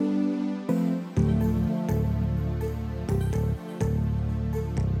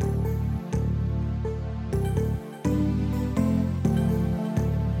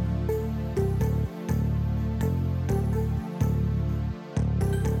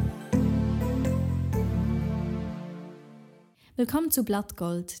Willkommen zu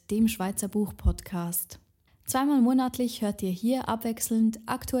Blattgold, dem Schweizer Buch-Podcast. Zweimal monatlich hört ihr hier abwechselnd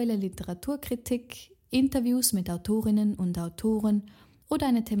aktuelle Literaturkritik, Interviews mit Autorinnen und Autoren oder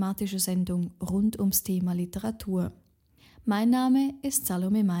eine thematische Sendung rund ums Thema Literatur. Mein Name ist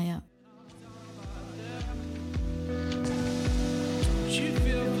Salome Meyer.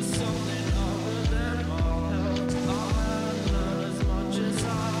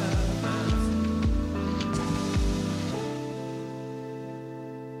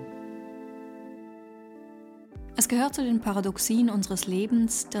 Es gehört zu den Paradoxien unseres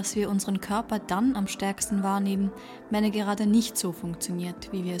Lebens, dass wir unseren Körper dann am stärksten wahrnehmen, wenn er gerade nicht so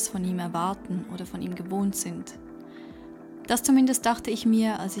funktioniert, wie wir es von ihm erwarten oder von ihm gewohnt sind. Das zumindest dachte ich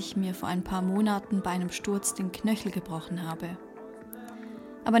mir, als ich mir vor ein paar Monaten bei einem Sturz den Knöchel gebrochen habe.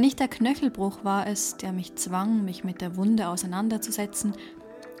 Aber nicht der Knöchelbruch war es, der mich zwang, mich mit der Wunde auseinanderzusetzen,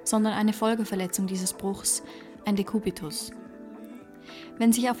 sondern eine Folgeverletzung dieses Bruchs, ein Dekubitus.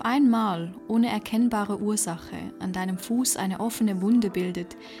 Wenn sich auf einmal, ohne erkennbare Ursache, an deinem Fuß eine offene Wunde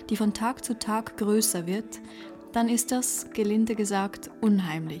bildet, die von Tag zu Tag größer wird, dann ist das, gelinde gesagt,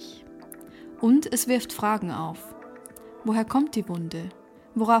 unheimlich. Und es wirft Fragen auf. Woher kommt die Wunde?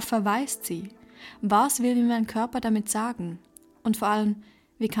 Worauf verweist sie? Was will mir mein Körper damit sagen? Und vor allem,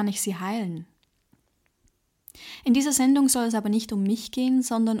 wie kann ich sie heilen? In dieser Sendung soll es aber nicht um mich gehen,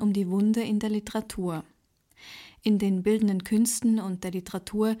 sondern um die Wunde in der Literatur. In den bildenden Künsten und der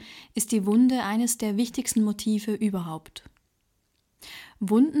Literatur ist die Wunde eines der wichtigsten Motive überhaupt.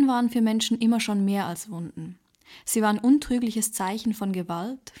 Wunden waren für Menschen immer schon mehr als Wunden. Sie waren untrügliches Zeichen von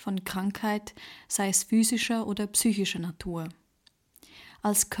Gewalt, von Krankheit, sei es physischer oder psychischer Natur.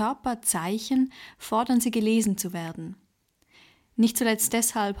 Als Körperzeichen fordern sie gelesen zu werden. Nicht zuletzt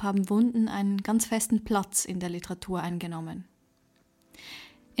deshalb haben Wunden einen ganz festen Platz in der Literatur eingenommen.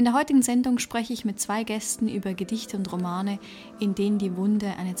 In der heutigen Sendung spreche ich mit zwei Gästen über Gedichte und Romane, in denen die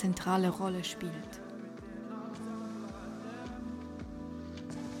Wunde eine zentrale Rolle spielt.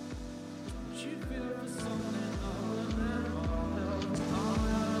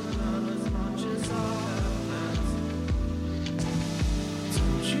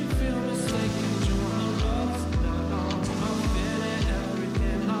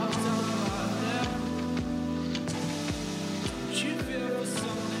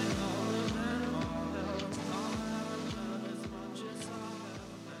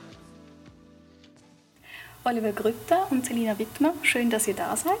 Oliver Grütter und Selina Wittmer, schön, dass ihr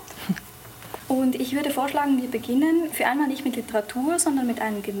da seid. Und ich würde vorschlagen, wir beginnen für einmal nicht mit Literatur, sondern mit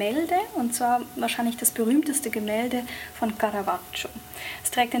einem Gemälde, und zwar wahrscheinlich das berühmteste Gemälde von Caravaggio.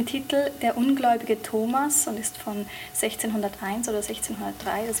 Es trägt den Titel Der ungläubige Thomas und ist von 1601 oder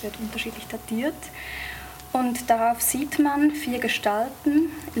 1603, das wird unterschiedlich datiert. Und darauf sieht man 4 Gestalten.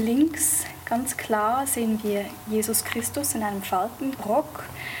 Links, ganz klar, sehen wir Jesus Christus in einem Faltenrock.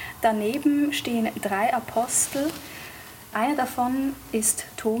 Daneben stehen 3 Apostel. Einer davon ist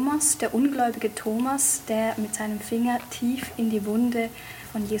Thomas, der ungläubige Thomas, der mit seinem Finger tief in die Wunde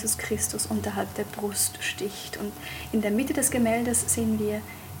von Jesus Christus unterhalb der Brust sticht. Und in der Mitte des Gemäldes sehen wir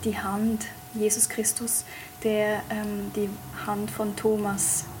die Hand Jesus Christus, der die Hand von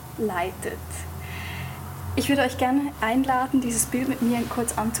Thomas leitet. Ich würde euch gerne einladen, dieses Bild mit mir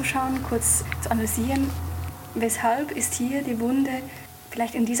kurz anzuschauen, kurz zu analysieren. Weshalb ist hier die Wunde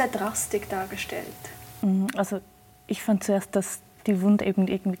vielleicht in dieser Drastik dargestellt? Also ich fand zuerst, dass die Wunde eben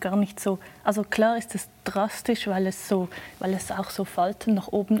irgendwie gar nicht so... Also klar ist es drastisch, weil es auch so Falten nach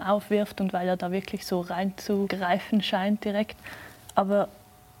oben aufwirft und weil er da wirklich so reinzugreifen scheint direkt. Aber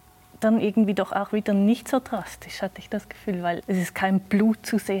dann irgendwie doch auch wieder nicht so drastisch, hatte ich das Gefühl, weil es ist kein Blut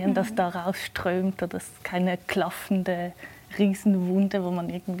zu sehen, das da rausströmt, oder es ist keine klaffende Riesenwunde, wo man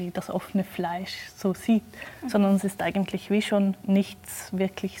irgendwie das offene Fleisch so sieht, sondern es ist eigentlich wie schon nichts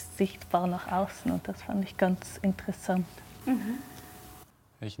wirklich sichtbar nach außen, und das fand ich ganz interessant.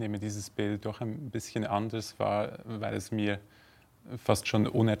 Ich nehme dieses Bild doch ein bisschen anders wahr, weil es mir fast schon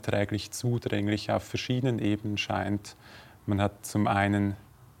unerträglich zudringlich auf verschiedenen Ebenen scheint. Man hat zum einen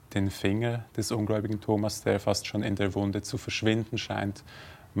den Finger des ungläubigen Thomas, der fast schon in der Wunde zu verschwinden scheint.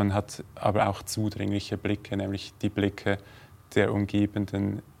 Man hat aber auch zudringliche Blicke, nämlich die Blicke der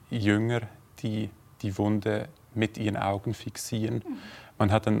umgebenden Jünger, die die Wunde mit ihren Augen fixieren.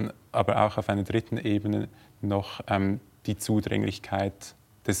 Man hat dann aber auch auf einer dritten Ebene noch die Zudringlichkeit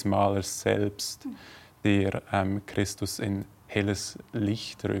des Malers selbst, der Christus in helles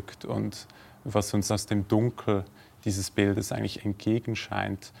Licht rückt. Und was uns aus dem Dunkel dieses Bildes eigentlich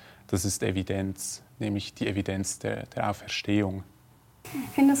entgegenscheint, das ist Evidenz, nämlich die Evidenz der Auferstehung.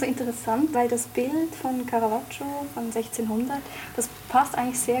 Ich finde das so interessant, weil das Bild von Caravaggio von 1600, das passt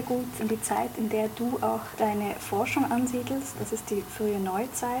eigentlich sehr gut in die Zeit, in der du auch deine Forschung ansiedelst. Das ist die frühe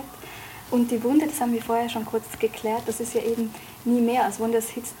Neuzeit. Und die Wunde, das haben wir vorher schon kurz geklärt, das ist ja eben nie mehr als Wunde. Das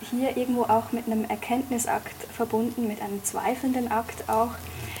ist hier irgendwo auch mit einem Erkenntnisakt verbunden, mit einem zweifelnden Akt auch.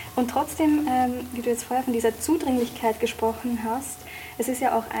 Und trotzdem, wie du jetzt vorher von dieser Zudringlichkeit gesprochen hast, es ist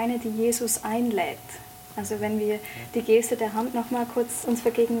ja auch eine, die Jesus einlädt. Also wenn wir die Geste der Hand noch mal kurz uns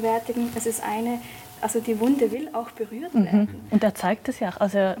vergegenwärtigen, es ist eine, also die Wunde will auch berührt werden. Und er zeigt es ja auch,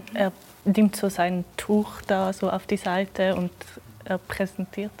 also er nimmt so sein Tuch da so auf die Seite und er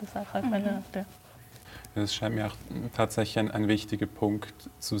präsentiert das auch auf eine Art. Das scheint mir auch tatsächlich ein wichtiger Punkt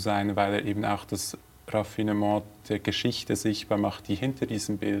zu sein, weil er eben auch das Raffinement der Geschichte sichtbar macht, die hinter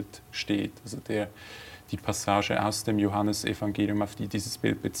diesem Bild steht. Also die Passage aus dem Johannesevangelium, auf die dieses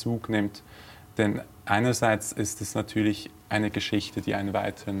Bild Bezug nimmt. Denn einerseits ist es natürlich eine Geschichte, die einen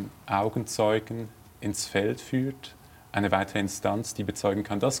weiteren Augenzeugen ins Feld führt, eine weitere Instanz, die bezeugen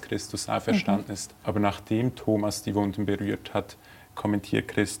kann, dass Christus auferstanden ist. Aber nachdem Thomas die Wunden berührt hat, kommentiert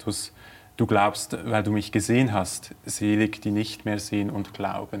Christus: Du glaubst, weil du mich gesehen hast, selig, die nicht mehr sehen und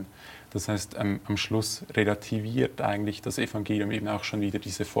glauben. Das heißt, am Schluss relativiert eigentlich das Evangelium eben auch schon wieder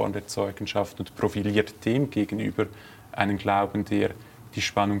diese Form der Zeugenschaft und profiliert dem gegenüber einen Glauben, der die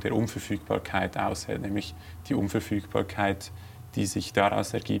Spannung der Unverfügbarkeit aushält, nämlich die Unverfügbarkeit, die sich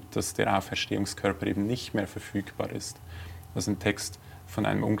daraus ergibt, dass der Auferstehungskörper eben nicht mehr verfügbar ist. Das ist ein Text von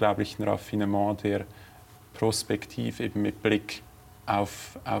einem unglaublichen Raffinement, der prospektiv eben mit Blick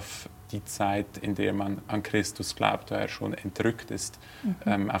auf die Zeit, in der man an Christus glaubt, da er schon entrückt ist,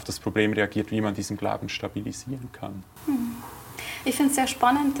 auf das Problem reagiert, wie man diesen Glauben stabilisieren kann. Ich finde es sehr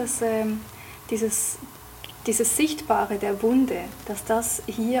spannend, dass dieses Sichtbare der Wunde, dass das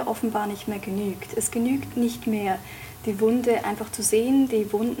hier offenbar nicht mehr genügt. Es genügt nicht mehr, die Wunde einfach zu sehen,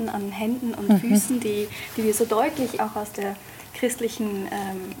 die Wunden an Händen und Füßen, die wir so deutlich auch aus der christlichen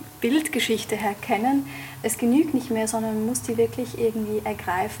Bildgeschichte her kennen. Es genügt nicht mehr, sondern man muss die wirklich irgendwie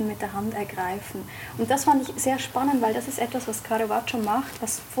ergreifen, mit der Hand ergreifen. Und das fand ich sehr spannend, weil das ist etwas, was Caravaggio macht,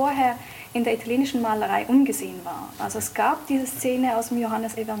 was vorher in der italienischen Malerei ungesehen war. Also es gab diese Szene aus dem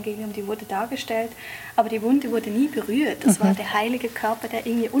Johannesevangelium, die wurde dargestellt, aber die Wunde wurde nie berührt. Das war der heilige Körper, der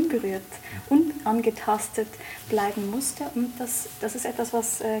irgendwie unberührt, unangetastet bleiben musste. Und das ist etwas,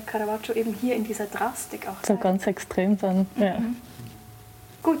 was Caravaggio eben hier in dieser Drastik auch So zeigt. ganz extrem dann, ja.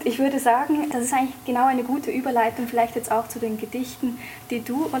 Gut, ich würde sagen, das ist eigentlich genau eine gute Überleitung, vielleicht jetzt auch zu den Gedichten, die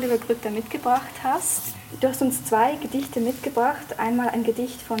du, Oliver Grütter, mitgebracht hast. Du hast uns 2 Gedichte mitgebracht. Einmal ein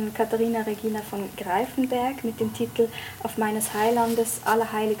Gedicht von Katharina Regina von Greifenberg mit dem Titel Auf meines Heilandes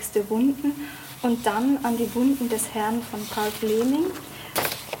allerheiligste Wunden und dann An die Wunden des Herrn von Paul Fleming.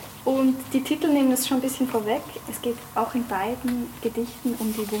 Und die Titel nehmen es schon ein bisschen vorweg. Es geht auch in beiden Gedichten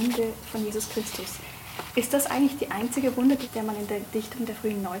um die Wunde von Jesus Christus. Ist das eigentlich die einzige Wunde, der man in der Dichtung der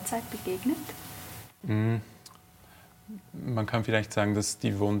frühen Neuzeit begegnet? Man kann vielleicht sagen, dass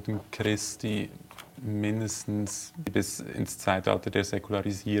die Wunden Christi mindestens bis ins Zeitalter der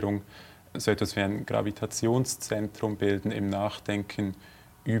Säkularisierung so etwas wie ein Gravitationszentrum bilden im Nachdenken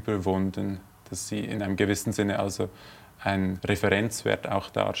über Wunden, dass sie in einem gewissen Sinne also einen Referenzwert auch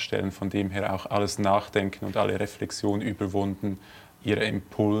darstellen, von dem her auch alles Nachdenken und alle Reflexion über Wunden ihre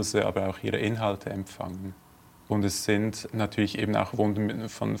Impulse, aber auch ihre Inhalte empfangen. Und es sind natürlich eben auch Wunden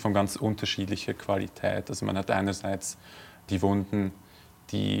von ganz unterschiedlicher Qualität. Also man hat einerseits die Wunden,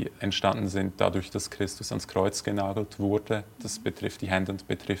 die entstanden sind dadurch, dass Christus ans Kreuz genagelt wurde. Das betrifft die Hände und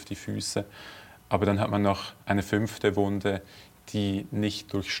betrifft die Füße. Aber dann hat man noch eine 5. Wunde, die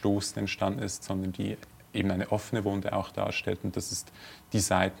nicht durch Stoßen entstanden ist, sondern die eben eine offene Wunde auch darstellt. Und das ist die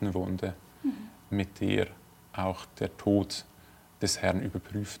Seitenwunde, mit der auch der Tod des Herrn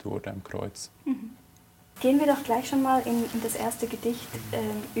überprüft wurde am Kreuz. Gehen wir doch gleich schon mal in das erste Gedicht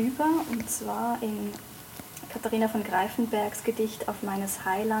über, und zwar in Katharina von Greifenbergs Gedicht Auf meines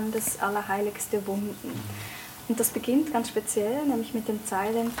Heilandes allerheiligste Wunden. Und das beginnt ganz speziell, nämlich mit den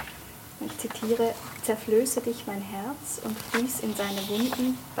Zeilen, ich zitiere: Zerflöße dich mein Herz und fließ in seine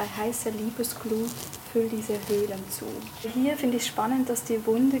Wunden, bei heißer Liebesglut füll diese Höhlen zu. Hier finde ich spannend, dass die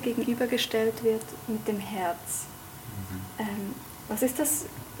Wunde gegenübergestellt wird mit dem Herz. Was ist das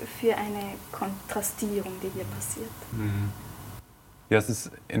für eine Kontrastierung, die hier passiert? Ja, es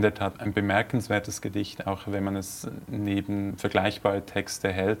ist in der Tat ein bemerkenswertes Gedicht, auch wenn man es neben vergleichbare Texte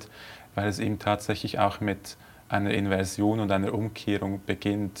hält, weil es eben tatsächlich auch mit einer Inversion und einer Umkehrung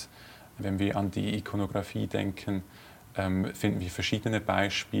beginnt. Wenn wir an die Ikonografie denken, finden wir verschiedene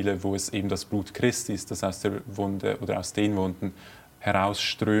Beispiele, wo es eben das Blut Christi ist, das aus der Wunde oder aus den Wunden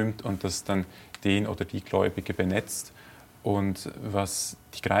herausströmt und das dann den oder die Gläubige benetzt. Und was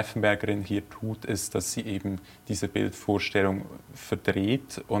die Greifenbergerin hier tut, ist, dass sie eben diese Bildvorstellung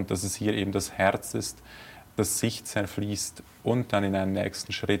verdreht und dass es hier eben das Herz ist, das sich zerfließt und dann in einem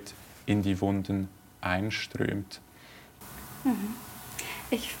nächsten Schritt in die Wunden einströmt.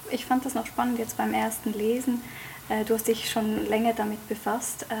 Ich fand das noch spannend jetzt beim ersten Lesen. Du hast dich schon länger damit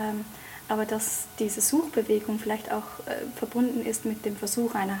befasst, aber dass diese Suchbewegung vielleicht auch verbunden ist mit dem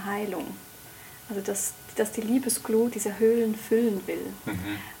Versuch einer Heilung. Also dass die Liebesglut diese Höhlen füllen will.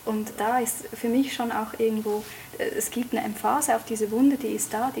 Und da ist für mich schon auch irgendwo, es gibt eine Emphase auf diese Wunde, die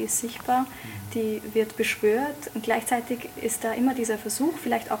ist da, die ist sichtbar, die wird beschwört und gleichzeitig ist da immer dieser Versuch,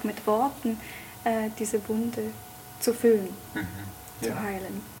 vielleicht auch mit Worten, diese Wunde zu füllen, zu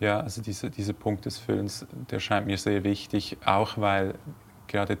heilen. Ja, also dieser Punkt des Füllens, der scheint mir sehr wichtig, auch weil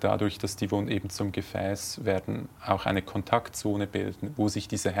gerade dadurch, dass die Wunden eben zum Gefäß werden, auch eine Kontaktzone bilden, wo sich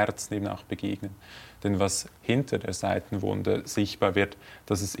diese Herzen eben auch begegnen. Denn was hinter der Seitenwunde sichtbar wird,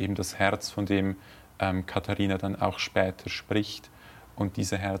 das ist eben das Herz, von dem Katharina dann auch später spricht. Und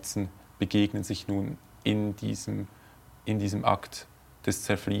diese Herzen begegnen sich nun in diesem Akt des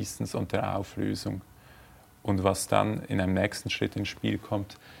Zerfließens und der Auflösung. Und was dann in einem nächsten Schritt ins Spiel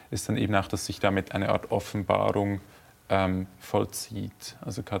kommt, ist dann eben auch, dass sich damit eine Art Offenbarung vollzieht.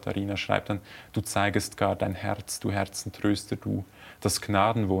 Also Katharina schreibt dann, du zeigest gar dein Herz, du Herzentröster, du, das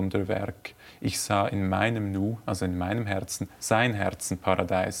Gnadenwunderwerk. Ich sah in meinem Nu, also in meinem Herzen, sein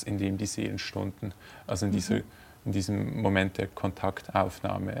Herzenparadies, in dem die Seelen stunden. Also in diesem Moment der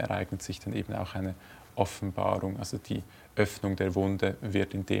Kontaktaufnahme ereignet sich dann eben auch eine Offenbarung. Also die Öffnung der Wunde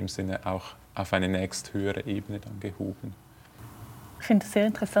wird in dem Sinne auch auf eine nächsthöhere Ebene dann gehoben. Ich finde es sehr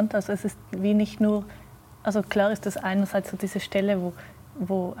interessant, also es ist wie nicht nur, also klar ist das einerseits so diese Stelle,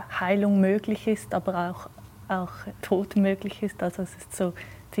 wo Heilung möglich ist, aber auch Tod möglich ist. Also es ist so,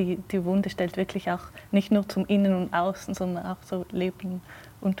 die Wunde stellt wirklich auch nicht nur zum Innen und Außen, sondern auch so Leben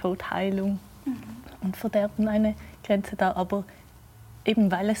und Tod, Heilung und Verderben eine Grenze da. Aber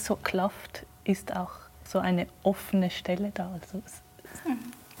eben weil es so klafft, ist auch so eine offene Stelle da. Also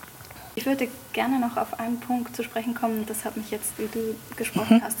ich würde gerne noch auf einen Punkt zu sprechen kommen, das hat mich jetzt, wie du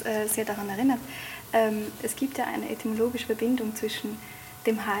gesprochen hast, sehr daran erinnert. Es gibt ja eine etymologische Verbindung zwischen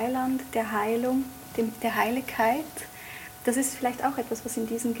dem Heiland, der Heilung, der Heiligkeit. Das ist vielleicht auch etwas, was in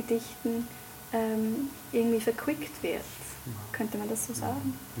diesen Gedichten irgendwie verquickt wird. Könnte man das so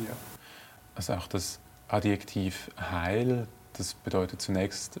sagen? Ja. Also auch das Adjektiv Heil, das bedeutet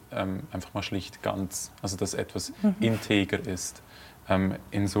zunächst einfach mal schlicht ganz, also dass etwas integer ist.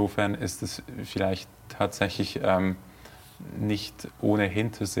 Insofern ist es vielleicht tatsächlich nicht ohne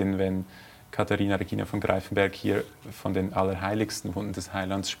Hintersinn, wenn Katharina Regina von Greifenberg hier von den allerheiligsten Wunden des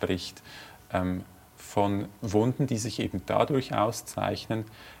Heilands spricht, von Wunden, die sich eben dadurch auszeichnen,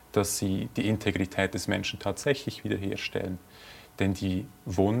 dass sie die Integrität des Menschen tatsächlich wiederherstellen. Denn die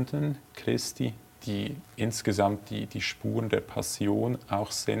Wunden Christi, die insgesamt die Spuren der Passion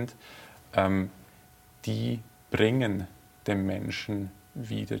auch sind, die bringen dem Menschen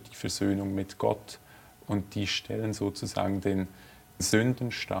wieder die Versöhnung mit Gott und die stellen sozusagen den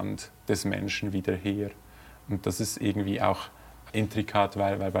Sündenstand des Menschen wieder her. Und das ist irgendwie auch intrikat,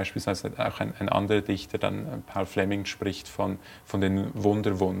 weil beispielsweise auch ein anderer Dichter, dann Paul Fleming, spricht von den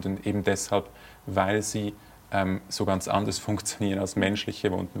Wunderwunden, eben deshalb, weil sie so ganz anders funktionieren als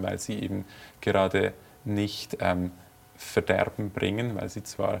menschliche Wunden, weil sie eben gerade nicht Verderben bringen, weil sie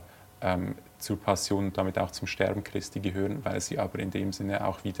zwar zur Passion und damit auch zum Sterben Christi gehören, weil sie aber in dem Sinne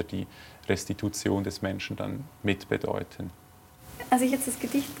auch wieder die Restitution des Menschen dann mitbedeuten. Als ich jetzt das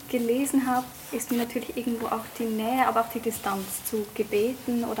Gedicht gelesen habe, ist mir natürlich irgendwo auch die Nähe, aber auch die Distanz zu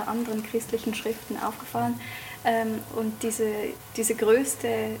Gebeten oder anderen christlichen Schriften aufgefallen. Und diese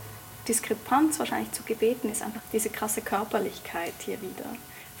größte Diskrepanz wahrscheinlich zu Gebeten ist einfach diese krasse Körperlichkeit hier wieder.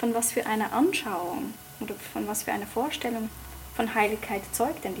 Von was für einer Anschauung oder von was für einer Vorstellung von Heiligkeit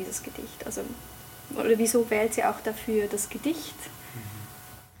zeugt denn dieses Gedicht? Also, oder wieso wählt sie auch dafür das Gedicht?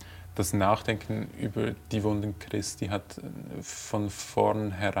 Das Nachdenken über die Wunden Christi hat von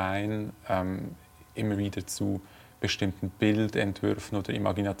vornherein immer wieder zu bestimmten Bildentwürfen oder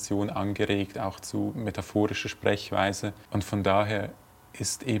Imagination angeregt, auch zu metaphorischer Sprechweise. Und von daher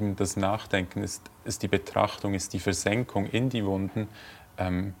ist eben das Nachdenken, ist die Betrachtung, ist die Versenkung in die Wunden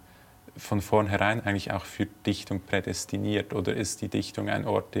von vornherein eigentlich auch für Dichtung prädestiniert, oder ist die Dichtung ein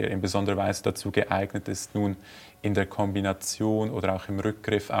Ort, der in besonderer Weise dazu geeignet ist, nun in der Kombination oder auch im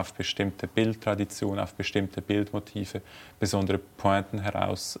Rückgriff auf bestimmte Bildtraditionen, auf bestimmte Bildmotive besondere Pointen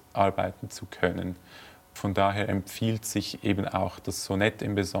herausarbeiten zu können. Von daher empfiehlt sich eben auch das Sonett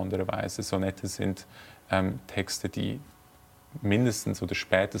in besonderer Weise. Sonette sind Texte, die mindestens oder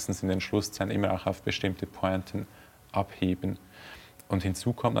spätestens in den Schlusszeilen immer auch auf bestimmte Pointen abheben. Und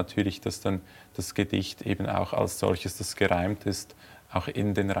hinzu kommt natürlich, dass dann das Gedicht eben auch als solches, das gereimt ist, auch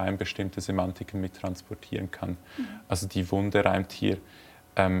in den Reim bestimmte Semantiken mittransportieren kann. Also die Wunde reimt hier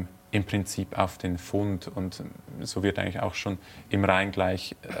im Prinzip auf den Fund, und so wird eigentlich auch schon im Reim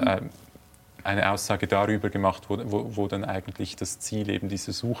gleich eine Aussage darüber gemacht, wo dann eigentlich das Ziel eben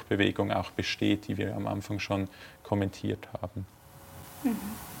dieser Suchbewegung auch besteht, die wir am Anfang schon kommentiert haben.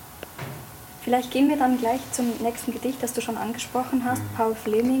 Vielleicht gehen wir dann gleich zum nächsten Gedicht, das du schon angesprochen hast, Paul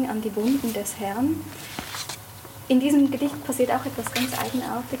Fleming, An die Wunden des Herrn. In diesem Gedicht passiert auch etwas ganz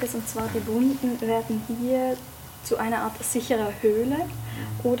Eigenartiges, und zwar die Wunden werden hier zu einer Art sicherer Höhle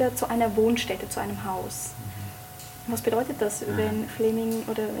oder zu einer Wohnstätte, zu einem Haus. Was bedeutet das, wenn Fleming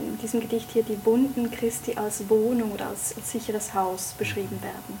oder in diesem Gedicht hier die Wunden Christi als Wohnung oder als sicheres Haus beschrieben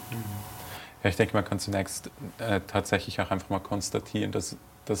werden? Ja, ich denke, man kann zunächst tatsächlich auch einfach mal konstatieren, dass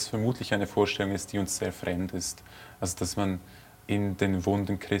das vermutlich eine Vorstellung ist, die uns sehr fremd ist. Also, dass man in den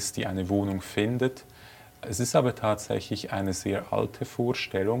Wunden Christi eine Wohnung findet. Es ist aber tatsächlich eine sehr alte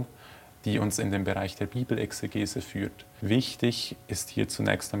Vorstellung, die uns in den Bereich der Bibelexegese führt. Wichtig ist hier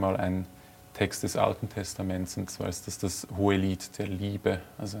zunächst einmal ein Text des Alten Testaments, und zwar ist das Hohelied der Liebe,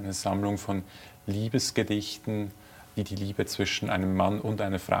 also eine Sammlung von Liebesgedichten, die die Liebe zwischen einem Mann und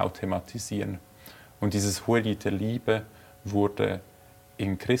einer Frau thematisieren. Und dieses Hohelied der Liebe wurde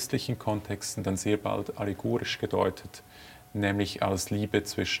in christlichen Kontexten dann sehr bald allegorisch gedeutet, nämlich als Liebe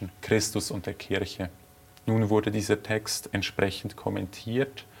zwischen Christus und der Kirche. Nun wurde dieser Text entsprechend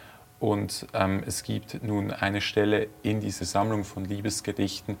kommentiert, und es gibt nun eine Stelle in dieser Sammlung von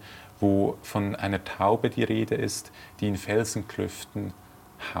Liebesgedichten, wo von einer Taube die Rede ist, die in Felsenklüften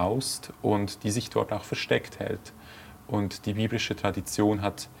haust und die sich dort auch versteckt hält. Und die biblische Tradition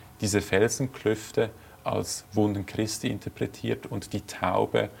hat diese Felsenklüfte als Wunden Christi interpretiert und die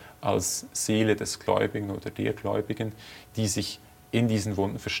Taube als Seele des Gläubigen oder der Gläubigen, die sich in diesen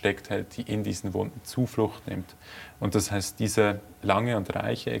Wunden versteckt hält, die in diesen Wunden Zuflucht nimmt. Und das heißt, diese lange und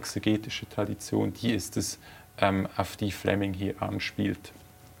reiche exegetische Tradition, die ist es, auf die Fleming hier anspielt.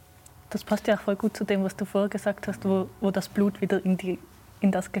 Das passt ja auch voll gut zu dem, was du vorher gesagt hast, wo das Blut wieder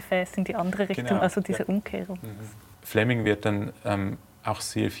in das Gefäß, in die andere Richtung, Genau, also diese Umkehrung. Fleming wird dann auch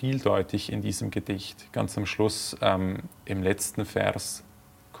sehr vieldeutig in diesem Gedicht. Ganz am Schluss, im letzten Vers,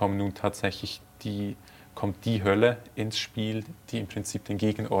 kommt nun tatsächlich kommt die Hölle ins Spiel, die im Prinzip den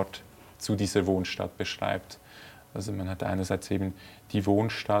Gegenort zu dieser Wohnstadt beschreibt. Also man hat einerseits eben die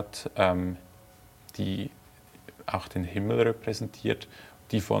Wohnstadt, die auch den Himmel repräsentiert,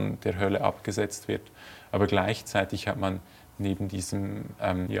 die von der Hölle abgesetzt wird. Aber gleichzeitig hat man neben diesem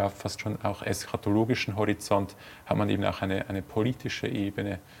fast schon auch eschatologischen Horizont, hat man eben auch eine politische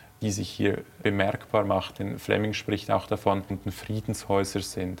Ebene, die sich hier bemerkbar macht. Denn Fleming spricht auch davon, dass Friedenshäuser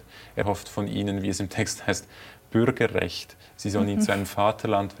sind. Er hofft von ihnen, wie es im Text heißt, Bürgerrecht. Sie sollen ihnen zu einem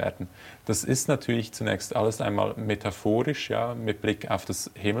Vaterland werden. Das ist natürlich zunächst alles einmal metaphorisch, ja, mit Blick auf das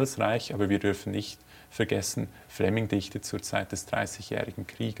Himmelsreich, aber wir dürfen nicht vergessen, Fleming dichtet zur Zeit des Dreißigjährigen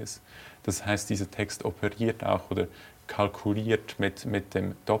Krieges. Das heißt, dieser Text operiert auch oder kalkuliert mit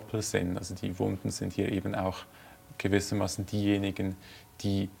dem Doppelsinn. Also die Wunden sind hier eben auch gewissermaßen diejenigen,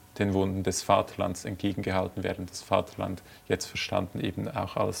 die den Wunden des Vaterlands entgegengehalten werden. Das Vaterland jetzt verstanden eben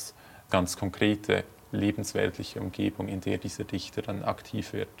auch als ganz konkrete lebensweltliche Umgebung, in der dieser Dichter dann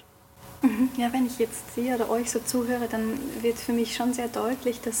aktiv wird. Ja, wenn ich jetzt dir oder euch so zuhöre, dann wird für mich schon sehr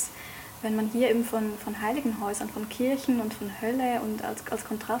deutlich, dass wenn man hier eben von Heiligenhäusern, von Kirchen und von Hölle und als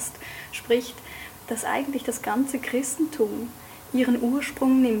Kontrast spricht, dass eigentlich das ganze Christentum ihren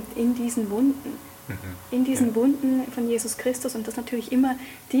Ursprung nimmt in diesen Wunden. In diesen Wunden von Jesus Christus, und dass natürlich immer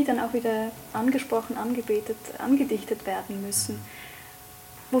die dann auch wieder angesprochen, angebetet, angedichtet werden müssen.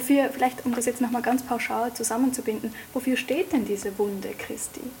 Wofür, vielleicht um das jetzt nochmal ganz pauschal zusammenzubinden, wofür steht denn diese Wunde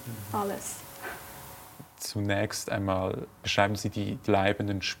Christi alles? Zunächst einmal beschreiben sie die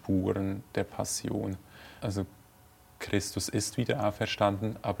bleibenden Spuren der Passion. Also Christus ist wieder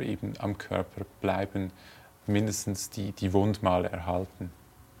auferstanden, aber eben am Körper bleiben mindestens die Wundmale erhalten.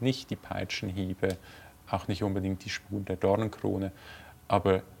 Nicht die Peitschenhiebe, auch nicht unbedingt die Spuren der Dornenkrone,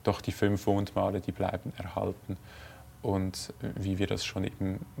 aber doch die 5 Wundmale, die bleiben erhalten. Und wie wir das schon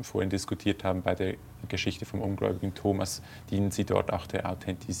eben vorhin diskutiert haben bei der Geschichte vom ungläubigen Thomas, dienen sie dort auch der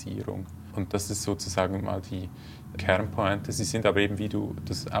Authentisierung. Und das ist sozusagen mal die Kernpointe. Sie sind aber eben, wie du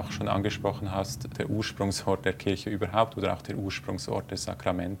das auch schon angesprochen hast, der Ursprungsort der Kirche überhaupt oder auch der Ursprungsort der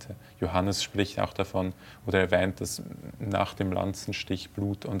Sakramente. Johannes spricht auch davon oder erwähnt, dass nach dem Lanzenstich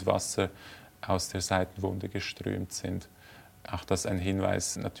Blut und Wasser aus der Seitenwunde geströmt sind. Auch das ein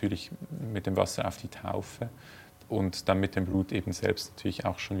Hinweis natürlich mit dem Wasser auf die Taufe. Und dann mit dem Blut eben selbst natürlich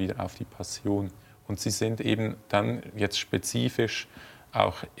auch schon wieder auf die Passion. Und sie sind eben dann jetzt spezifisch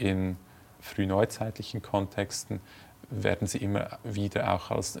auch in frühneuzeitlichen Kontexten, werden sie immer wieder auch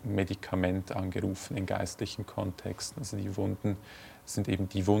als Medikament angerufen in geistlichen Kontexten. Also die Wunden sind eben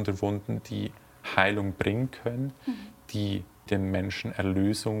die Wunderwunden, die Heilung bringen können, die dem Menschen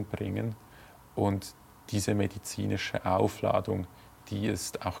Erlösung bringen. Und diese medizinische Aufladung, die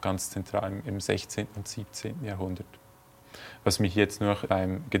ist auch ganz zentral im 16. und 17. Jahrhundert. Was mich jetzt noch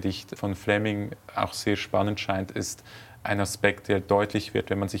beim Gedicht von Fleming auch sehr spannend scheint, ist ein Aspekt, der deutlich wird,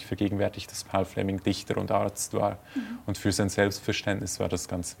 wenn man sich vergegenwärtigt, dass Paul Fleming Dichter und Arzt war. Und für sein Selbstverständnis war das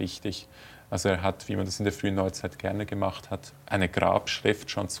ganz wichtig. Also er hat, wie man das in der frühen Neuzeit gerne gemacht hat, eine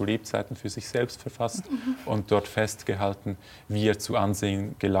Grabschrift schon zu Lebzeiten für sich selbst verfasst und dort festgehalten, wie er zu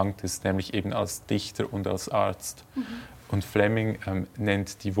Ansehen gelangt ist, nämlich eben als Dichter und als Arzt. Und Fleming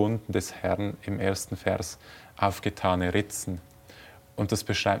nennt die Wunden des Herrn im ersten Vers aufgetane Ritzen. Und das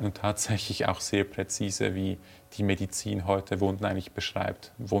beschreibt nun tatsächlich auch sehr präzise, wie die Medizin heute Wunden eigentlich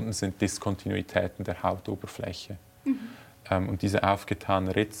beschreibt. Wunden sind Diskontinuitäten der Hautoberfläche. Und diese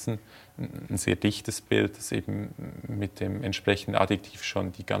aufgetanen Ritzen, ein sehr dichtes Bild, das eben mit dem entsprechenden Adjektiv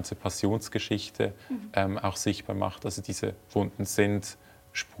schon die ganze Passionsgeschichte auch sichtbar macht. Also diese Wunden sind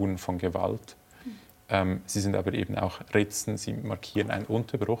Spuren von Gewalt. Sie sind aber eben auch Ritzen, sie markieren einen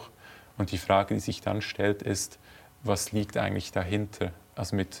Unterbruch. Und die Frage, die sich dann stellt, ist, was liegt eigentlich dahinter?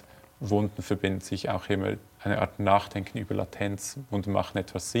 Also mit Wunden verbindet sich auch immer eine Art Nachdenken über Latenz. Wunden machen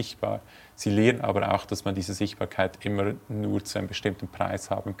etwas sichtbar. Sie lehren aber auch, dass man diese Sichtbarkeit immer nur zu einem bestimmten Preis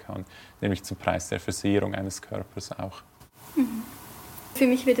haben kann, nämlich zum Preis der Versehrung eines Körpers auch. Für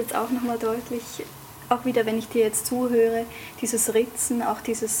mich wird jetzt auch nochmal deutlich, auch wieder, wenn ich dir jetzt zuhöre, dieses Ritzen, auch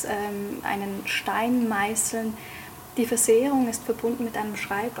dieses einen Stein meißeln, die Versehrung ist verbunden mit einem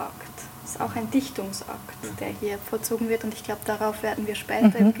Schreibakt. Das ist auch ein Dichtungsakt, der hier vollzogen wird. Und ich glaube, darauf werden wir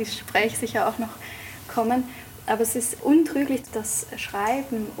später im Gespräch sicher auch noch kommen. Aber es ist untrüglich, dass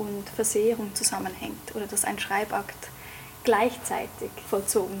Schreiben und Versehrung zusammenhängt oder dass ein Schreibakt gleichzeitig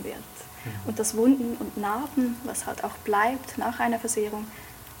vollzogen wird. Und dass Wunden und Narben, was halt auch bleibt nach einer Versehrung,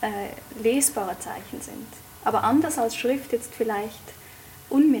 lesbare Zeichen sind. Aber anders als Schrift jetzt vielleicht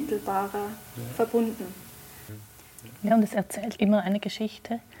unmittelbarer verbunden. Ja, und es erzählt immer eine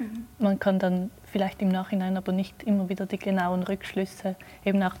Geschichte. Man kann dann vielleicht im Nachhinein aber nicht immer wieder die genauen Rückschlüsse,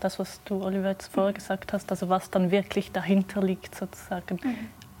 eben auch das, was du, Oliver, jetzt vorher gesagt hast, also was dann wirklich dahinter liegt sozusagen.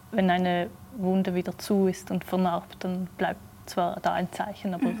 Wenn eine Wunde wieder zu ist und vernarbt, dann bleibt zwar da ein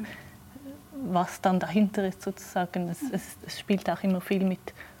Zeichen, aber was dann dahinter ist sozusagen, es spielt auch immer viel mit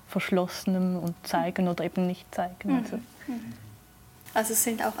Verschlossenem und Zeigen oder eben nicht Zeigen. Also es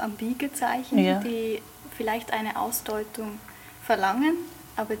sind auch ambige Zeichen, die vielleicht eine Ausdeutung verlangen,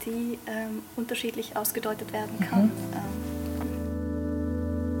 aber die unterschiedlich ausgedeutet werden kann.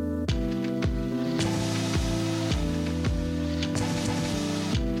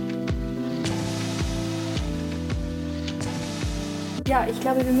 Ja, ich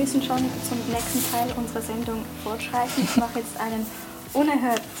glaube, wir müssen schon zum nächsten Teil unserer Sendung fortschreiten. Ich mache jetzt einen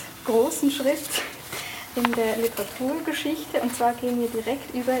unerhört großen Schritt in der Literaturgeschichte, und zwar gehen wir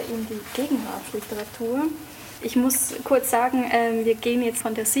direkt über in die Gegenwartsliteratur. Ich muss kurz sagen, wir gehen jetzt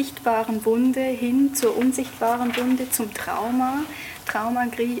von der sichtbaren Wunde hin zur unsichtbaren Wunde, zum Trauma. Trauma,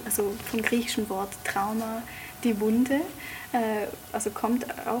 also vom griechischen Wort Trauma, die Wunde, also kommt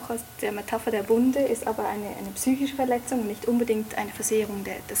auch aus der Metapher der Wunde, ist aber eine psychische Verletzung und nicht unbedingt eine Versehrung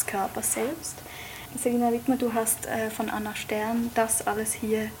des Körpers selbst. Selina Wittmer, du hast von Anna Stern das alles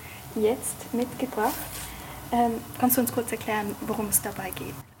hier jetzt mitgebracht. Kannst du uns kurz erklären, worum es dabei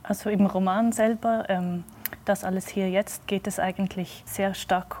geht? Also im Roman selber, das alles hier jetzt, geht es eigentlich sehr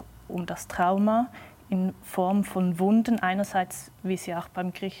stark um das Trauma in Form von Wunden. Einerseits, wie sie auch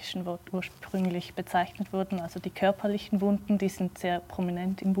beim griechischen Wort ursprünglich bezeichnet wurden, also die körperlichen Wunden, die sind sehr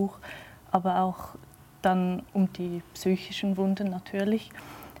prominent im Buch, aber auch dann um die psychischen Wunden natürlich.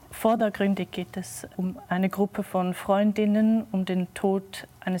 Vordergründig geht es um eine Gruppe von Freundinnen, um den Tod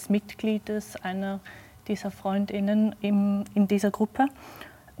eines Mitgliedes, einer dieser Freundinnen in dieser Gruppe.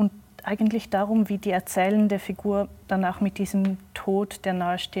 Und eigentlich darum, wie die erzählende Figur dann auch mit diesem Tod der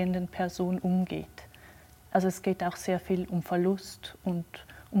nahestehenden Person umgeht. Also es geht auch sehr viel um Verlust und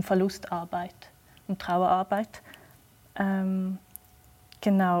um Verlustarbeit, um Trauerarbeit.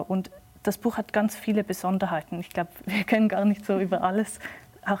 Genau, und das Buch hat ganz viele Besonderheiten. Ich glaube, wir können gar nicht so über alles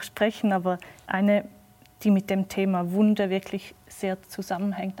auch sprechen, aber eine, die mit dem Thema Wunde wirklich sehr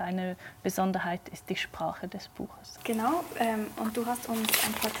zusammenhängt, eine Besonderheit ist die Sprache des Buches. Genau, und du hast uns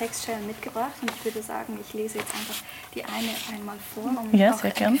ein paar Textstellen mitgebracht und ich würde sagen, ich lese jetzt einfach die eine einmal vor, um auch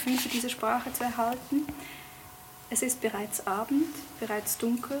ein Gefühl für diese Sprache zu erhalten. Es ist bereits Abend, bereits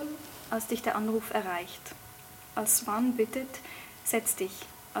dunkel, als dich der Anruf erreicht. Als Swan bittet, setz dich.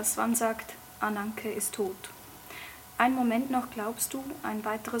 Als Swan sagt, Ananke ist tot. Einen Moment noch glaubst du, ein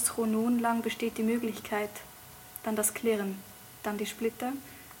weiteres Chronon lang besteht die Möglichkeit. Dann das Klirren, dann die Splitter.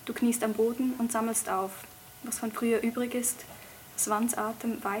 Du kniest am Boden und sammelst auf, was von früher übrig ist. Swans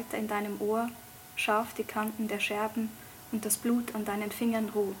Atem weiter in deinem Ohr, scharf die Kanten der Scherben und das Blut an deinen Fingern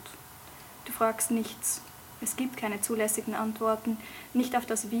rot. Du fragst nichts. Es gibt keine zulässigen Antworten, nicht auf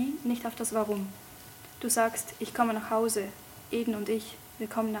das Wie, nicht auf das Warum. Du sagst, ich komme nach Hause. Eden und ich, wir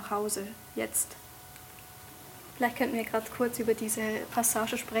kommen nach Hause. Jetzt. Vielleicht könnten wir gerade kurz über diese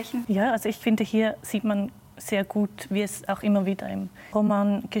Passage sprechen. Ja, also ich finde, hier sieht man sehr gut, wie es auch immer wieder im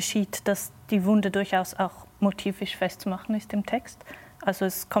Roman geschieht, dass die Wunde durchaus auch motivisch festzumachen ist im Text. Also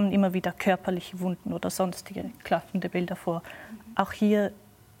es kommen immer wieder körperliche Wunden oder sonstige klaffende Bilder vor. Auch hier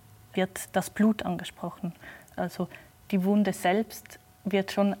wird das Blut angesprochen. Also die Wunde selbst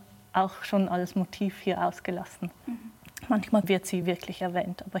wird schon als Motiv hier ausgelassen. Manchmal wird sie wirklich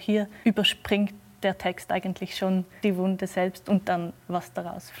erwähnt, aber hier überspringt der Text eigentlich schon die Wunde selbst und dann, was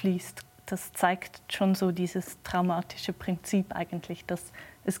daraus fließt. Das zeigt schon so dieses traumatische Prinzip eigentlich, dass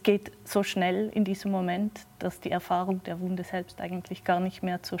es geht so schnell in diesem Moment, dass die Erfahrung der Wunde selbst eigentlich gar nicht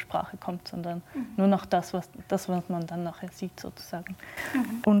mehr zur Sprache kommt, sondern nur noch das, was man dann nachher sieht sozusagen.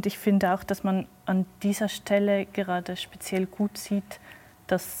 Und ich finde auch, dass man an dieser Stelle gerade speziell gut sieht,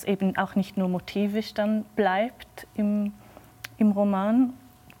 dass eben auch nicht nur motivisch dann bleibt im Roman,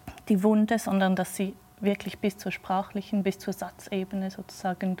 die Wunde, sondern dass sie wirklich bis zur sprachlichen, bis zur Satzebene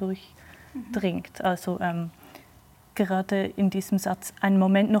sozusagen durchdringt. Also gerade in diesem Satz, einen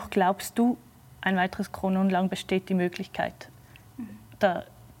Moment noch glaubst du, ein weiteres Chronon lang besteht die Möglichkeit. Da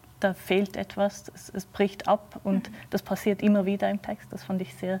fehlt etwas, es bricht ab und das passiert immer wieder im Text. Das fand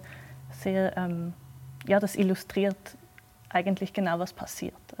ich sehr, das illustriert eigentlich genau, was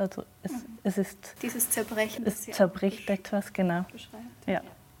passiert. Also es ist... Dieses Zerbrechen. Es zerbricht etwas, genau. Ja.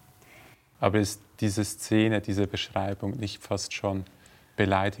 Aber ist diese Szene, diese Beschreibung nicht fast schon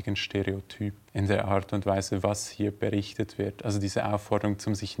beleidigend stereotyp in der Art und Weise, was hier berichtet wird? Also diese Aufforderung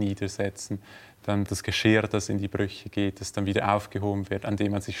zum sich niedersetzen, dann das Geschirr, das in die Brüche geht, das dann wieder aufgehoben wird, an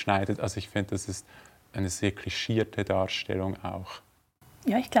dem man sich schneidet. Also ich finde, das ist eine sehr klischierte Darstellung auch.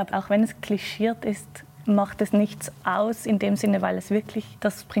 Ja, ich glaube, auch wenn es klischiert ist, macht es nichts aus, in dem Sinne, weil es wirklich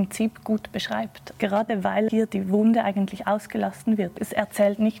das Prinzip gut beschreibt. Gerade weil hier die Wunde eigentlich ausgelassen wird. Es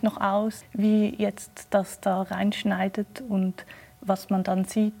erzählt nicht noch aus, wie jetzt das da reinschneidet und was man dann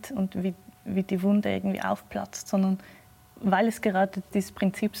sieht und wie die Wunde irgendwie aufplatzt, sondern weil es gerade dieses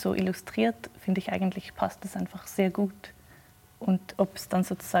Prinzip so illustriert, finde ich eigentlich, passt es einfach sehr gut. Und ob es dann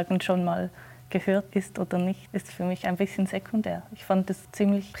sozusagen schon mal gehört ist oder nicht, ist für mich ein bisschen sekundär. Ich fand es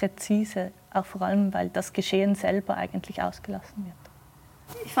ziemlich präzise, auch vor allem, weil das Geschehen selber eigentlich ausgelassen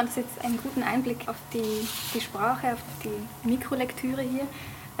wird. Ich fand es jetzt einen guten Einblick auf die Sprache, auf die Mikrolektüre hier.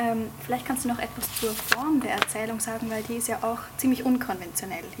 Vielleicht kannst du noch etwas zur Form der Erzählung sagen, weil die ist ja auch ziemlich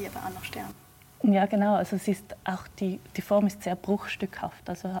unkonventionell hier bei Anna Stern. Ja, genau. Also es ist auch die Form ist sehr bruchstückhaft.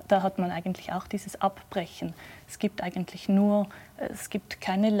 Also da hat man eigentlich auch dieses Abbrechen. Es gibt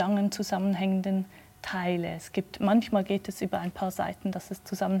keine langen zusammenhängenden Teile. Manchmal geht es über ein paar Seiten, dass es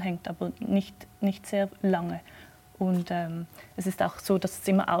zusammenhängt, aber nicht sehr lange. Und es ist auch so, dass es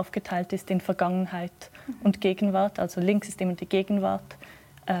immer aufgeteilt ist in Vergangenheit und Gegenwart. Also links ist immer die Gegenwart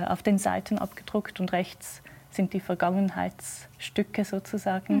auf den Seiten abgedruckt und rechts sind die Vergangenheitsstücke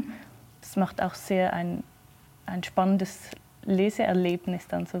sozusagen. Das macht auch sehr ein spannendes Leseerlebnis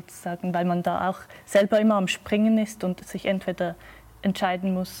dann sozusagen, weil man da auch selber immer am Springen ist und sich entweder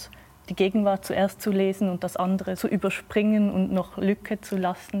entscheiden muss, die Gegenwart zuerst zu lesen und das andere zu überspringen und noch Lücke zu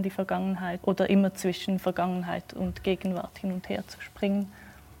lassen, die Vergangenheit, oder immer zwischen Vergangenheit und Gegenwart hin und her zu springen.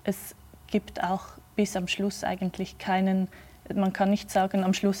 Es gibt auch bis am Schluss eigentlich man kann nicht sagen,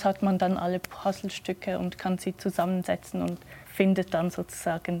 am Schluss hat man dann alle Puzzlestücke und kann sie zusammensetzen und findet dann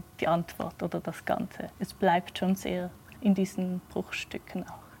sozusagen die Antwort oder das Ganze. Es bleibt schon sehr in diesen Bruchstücken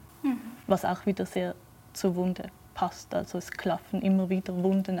auch, was auch wieder sehr zur Wunde passt. Also es klaffen immer wieder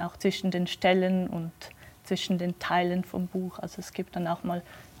Wunden auch zwischen den Stellen und zwischen den Teilen vom Buch. Also es gibt dann auch mal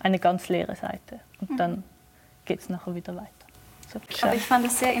eine ganz leere Seite und dann geht es nachher wieder weiter. So, aber ich fand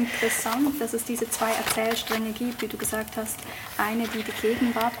es sehr interessant, dass es diese zwei Erzählstränge gibt, wie du gesagt hast. Eine, die die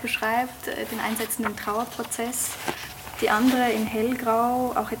Gegenwart beschreibt, den einsetzenden Trauerprozess. Die andere in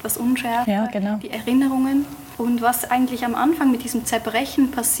hellgrau, auch etwas unschärfer, ja, genau. Die Erinnerungen. Und was eigentlich am Anfang mit diesem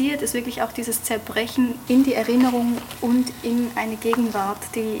Zerbrechen passiert, ist wirklich auch dieses Zerbrechen in die Erinnerung und in eine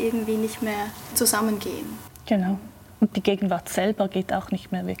Gegenwart, die irgendwie nicht mehr zusammengehen. Genau. Und die Gegenwart selber geht auch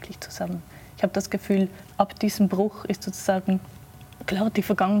nicht mehr wirklich zusammen. Ich habe das Gefühl, ab diesem Bruch ist sozusagen klar, die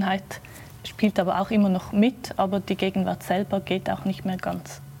Vergangenheit spielt aber auch immer noch mit, aber die Gegenwart selber geht auch nicht mehr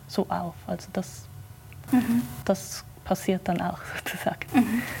ganz so auf. Also das passiert dann auch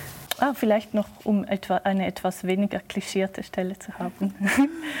sozusagen. Vielleicht noch, um eine etwas weniger klischierte Stelle zu haben,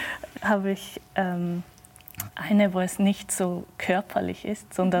 habe ich eine, wo es nicht so körperlich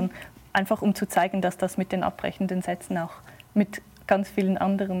ist, sondern einfach um zu zeigen, dass das mit den abbrechenden Sätzen auch mit ganz vielen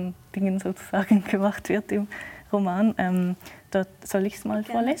anderen Dingen sozusagen gemacht wird im Roman. Da soll ich es mal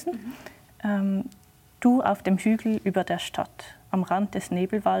vorlesen. Du auf dem Hügel über der Stadt, am Rand des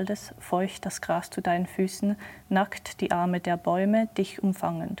Nebelwaldes, feucht das Gras zu deinen Füßen, nackt die Arme der Bäume, dich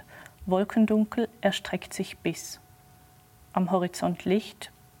umfangend. Wolkendunkel erstreckt sich bis. Am Horizont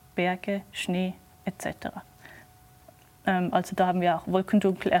Licht, Berge, Schnee etc. Also da haben wir auch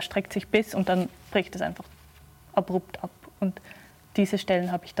Wolkendunkel erstreckt sich bis und dann bricht es einfach abrupt ab. Und diese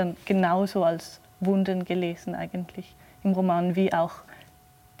Stellen habe ich dann genauso als Wunden gelesen eigentlich im Roman, wie auch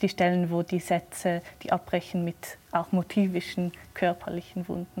die Stellen, wo die Sätze, die abbrechen, mit auch motivischen, körperlichen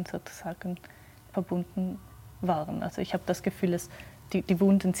Wunden sozusagen verbunden waren. Also ich habe das Gefühl, die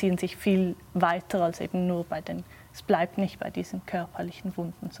Wunden ziehen sich viel weiter als eben nur es bleibt nicht bei diesen körperlichen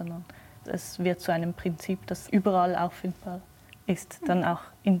Wunden, sondern es wird zu einem Prinzip, das überall auffindbar ist, dann auch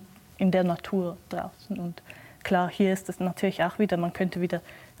in der Natur draußen. Und klar, hier ist es natürlich auch wieder, man könnte wieder,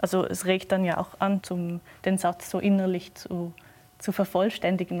 also es regt dann ja auch an, den Satz so innerlich zu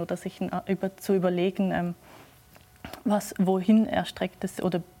vervollständigen oder sich zu überlegen, wohin erstreckt es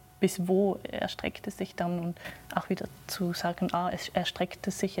oder bis wo erstreckt es sich dann und auch wieder zu sagen, es erstreckt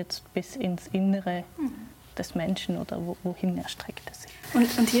es sich jetzt bis ins Innere des Menschen oder wohin erstreckt es sich.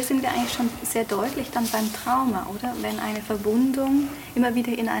 Und hier sind wir eigentlich schon sehr deutlich dann beim Trauma, oder? Wenn eine Verbundung immer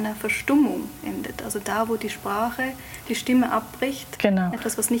wieder in einer Verstummung endet. Also da, wo die Sprache, die Stimme abbricht, genau.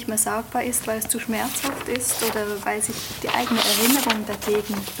 Etwas, was nicht mehr sagbar ist, weil es zu schmerzhaft ist oder weil sich die eigene Erinnerung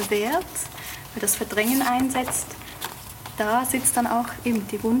dagegen bewährt, weil das Verdrängen einsetzt. Da sitzt dann auch eben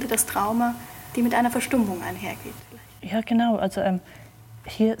die Wunde, das Trauma, die mit einer Verstummung einhergeht. Ja, genau. Also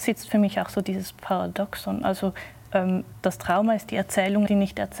hier sitzt für mich auch so dieses Paradoxon. Also das Trauma ist die Erzählung, die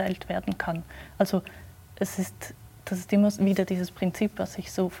nicht erzählt werden kann. Also das ist immer wieder dieses Prinzip, was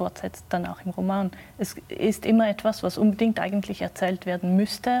sich so fortsetzt, dann auch im Roman. Es ist immer etwas, was unbedingt eigentlich erzählt werden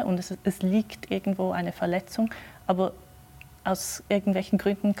müsste und es liegt irgendwo eine Verletzung, aber aus irgendwelchen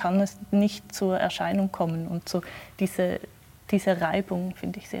Gründen kann es nicht zur Erscheinung kommen. Und so diese Reibung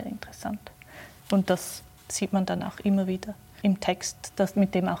finde ich sehr interessant. Und das sieht man dann auch immer wieder im Text,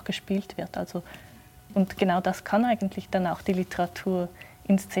 mit dem auch gespielt wird. Also, und genau das kann eigentlich dann auch die Literatur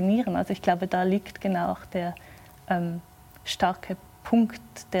inszenieren. Also ich glaube, da liegt genau auch der starke Punkt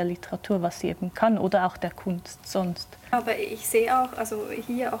der Literatur, was sie eben kann, oder auch der Kunst sonst. Aber ich sehe auch, also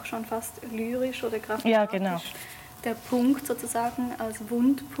hier auch schon fast lyrisch oder grafisch. Ja, genau. Der Punkt sozusagen als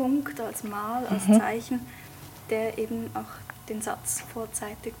Wundpunkt, als Mal, als Zeichen, der eben auch den Satz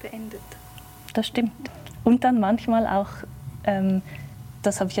vorzeitig beendet. Das stimmt. Und dann manchmal auch,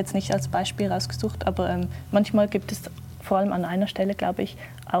 das habe ich jetzt nicht als Beispiel rausgesucht, aber manchmal gibt es vor allem an einer Stelle, glaube ich,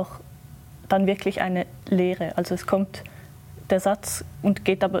 auch dann wirklich eine Leere. Also es kommt der Satz und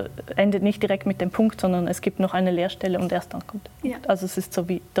endet nicht direkt mit dem Punkt, sondern es gibt noch eine Leerstelle und erst dann kommt der Punkt. Also es ist so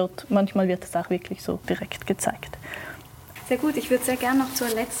wie dort, manchmal wird es auch wirklich so direkt gezeigt. Sehr gut, ich würde sehr gerne noch zur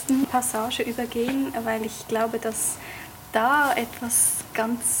letzten Passage übergehen, weil ich glaube, dass da etwas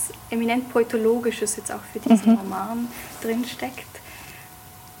ganz eminent Poetologisches jetzt auch für diesen Roman drinsteckt.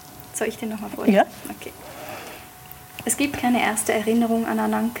 Soll ich den nochmal vorlesen? Ja. Okay. Es gibt keine erste Erinnerung an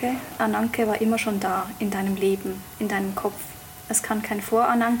Ananke. Ananke war immer schon da, in deinem Leben, in deinem Kopf. Es kann kein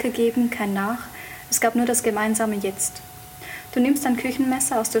Vor-Ananke geben, kein Nach. Es gab nur das gemeinsame Jetzt. Du nimmst ein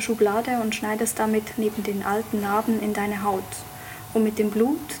Küchenmesser aus der Schublade und schneidest damit neben den alten Narben in deine Haut. Und mit dem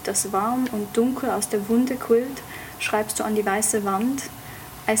Blut, das warm und dunkel aus der Wunde quillt, schreibst du an die weiße Wand: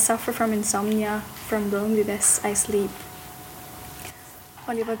 I suffer from insomnia, from loneliness I sleep.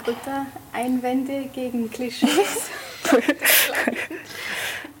 Oliver Grütter, Einwände gegen Klischees?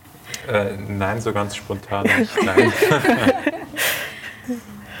 Nein, so ganz spontan nicht. Nein.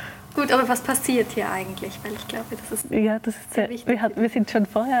 Gut, aber was passiert hier eigentlich? Weil ich glaube, das ist sehr wichtig. Wir sind schon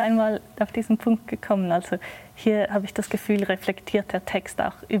vorher einmal auf diesen Punkt gekommen. Also hier habe ich das Gefühl, reflektiert der Text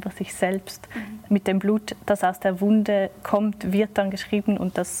auch über sich selbst. Mit dem Blut, das aus der Wunde kommt, wird dann geschrieben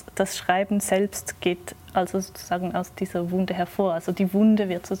und das Schreiben selbst geht also sozusagen aus dieser Wunde hervor. Also die Wunde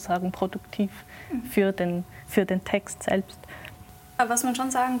wird sozusagen produktiv für den Text selbst. Aber was man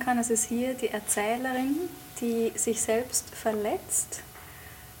schon sagen kann, es ist hier die Erzählerin, die sich selbst verletzt,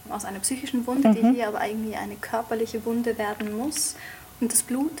 aus einer psychischen Wunde, die hier aber irgendwie eine körperliche Wunde werden muss. Und das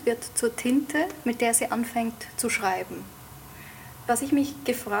Blut wird zur Tinte, mit der sie anfängt zu schreiben. Was ich mich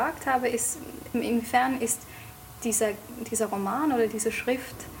gefragt habe, ist, inwiefern ist dieser Roman oder diese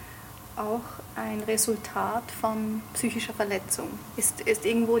Schrift auch ein Resultat von psychischer Verletzung? Ist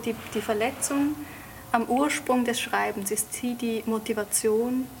irgendwo die Verletzung am Ursprung des Schreibens? Ist sie die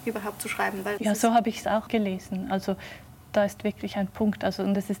Motivation, überhaupt zu schreiben? Ja, so habe ich es auch gelesen. Also da ist wirklich ein Punkt. Also,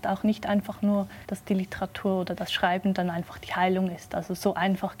 und es ist auch nicht einfach nur, dass die Literatur oder das Schreiben dann einfach die Heilung ist. Also so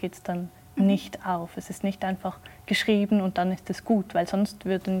einfach geht es dann nicht auf. Es ist nicht einfach geschrieben und dann ist es gut, weil sonst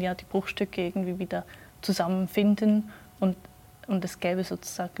würden ja die Bruchstücke irgendwie wieder zusammenfinden und es gäbe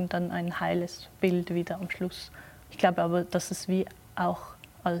sozusagen dann ein heiles Bild wieder am Schluss. Ich glaube aber, dass es wie auch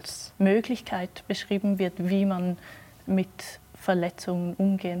als Möglichkeit beschrieben wird, wie man mit Verletzungen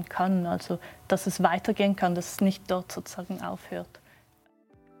umgehen kann, also dass es weitergehen kann, dass es nicht dort sozusagen aufhört.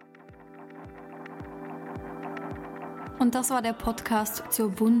 Und das war der Podcast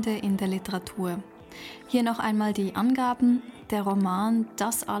zur Wunde in der Literatur. Hier noch einmal die Angaben. Der Roman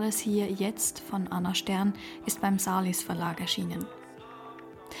Das alles hier jetzt von Anna Stern ist beim Salis Verlag erschienen.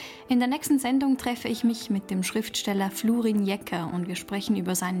 In der nächsten Sendung treffe ich mich mit dem Schriftsteller Florin Jecker und wir sprechen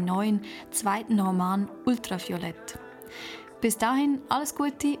über seinen neuen zweiten Roman Ultraviolett. Bis dahin alles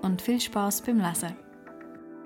Gute und viel Spaß beim Lesen.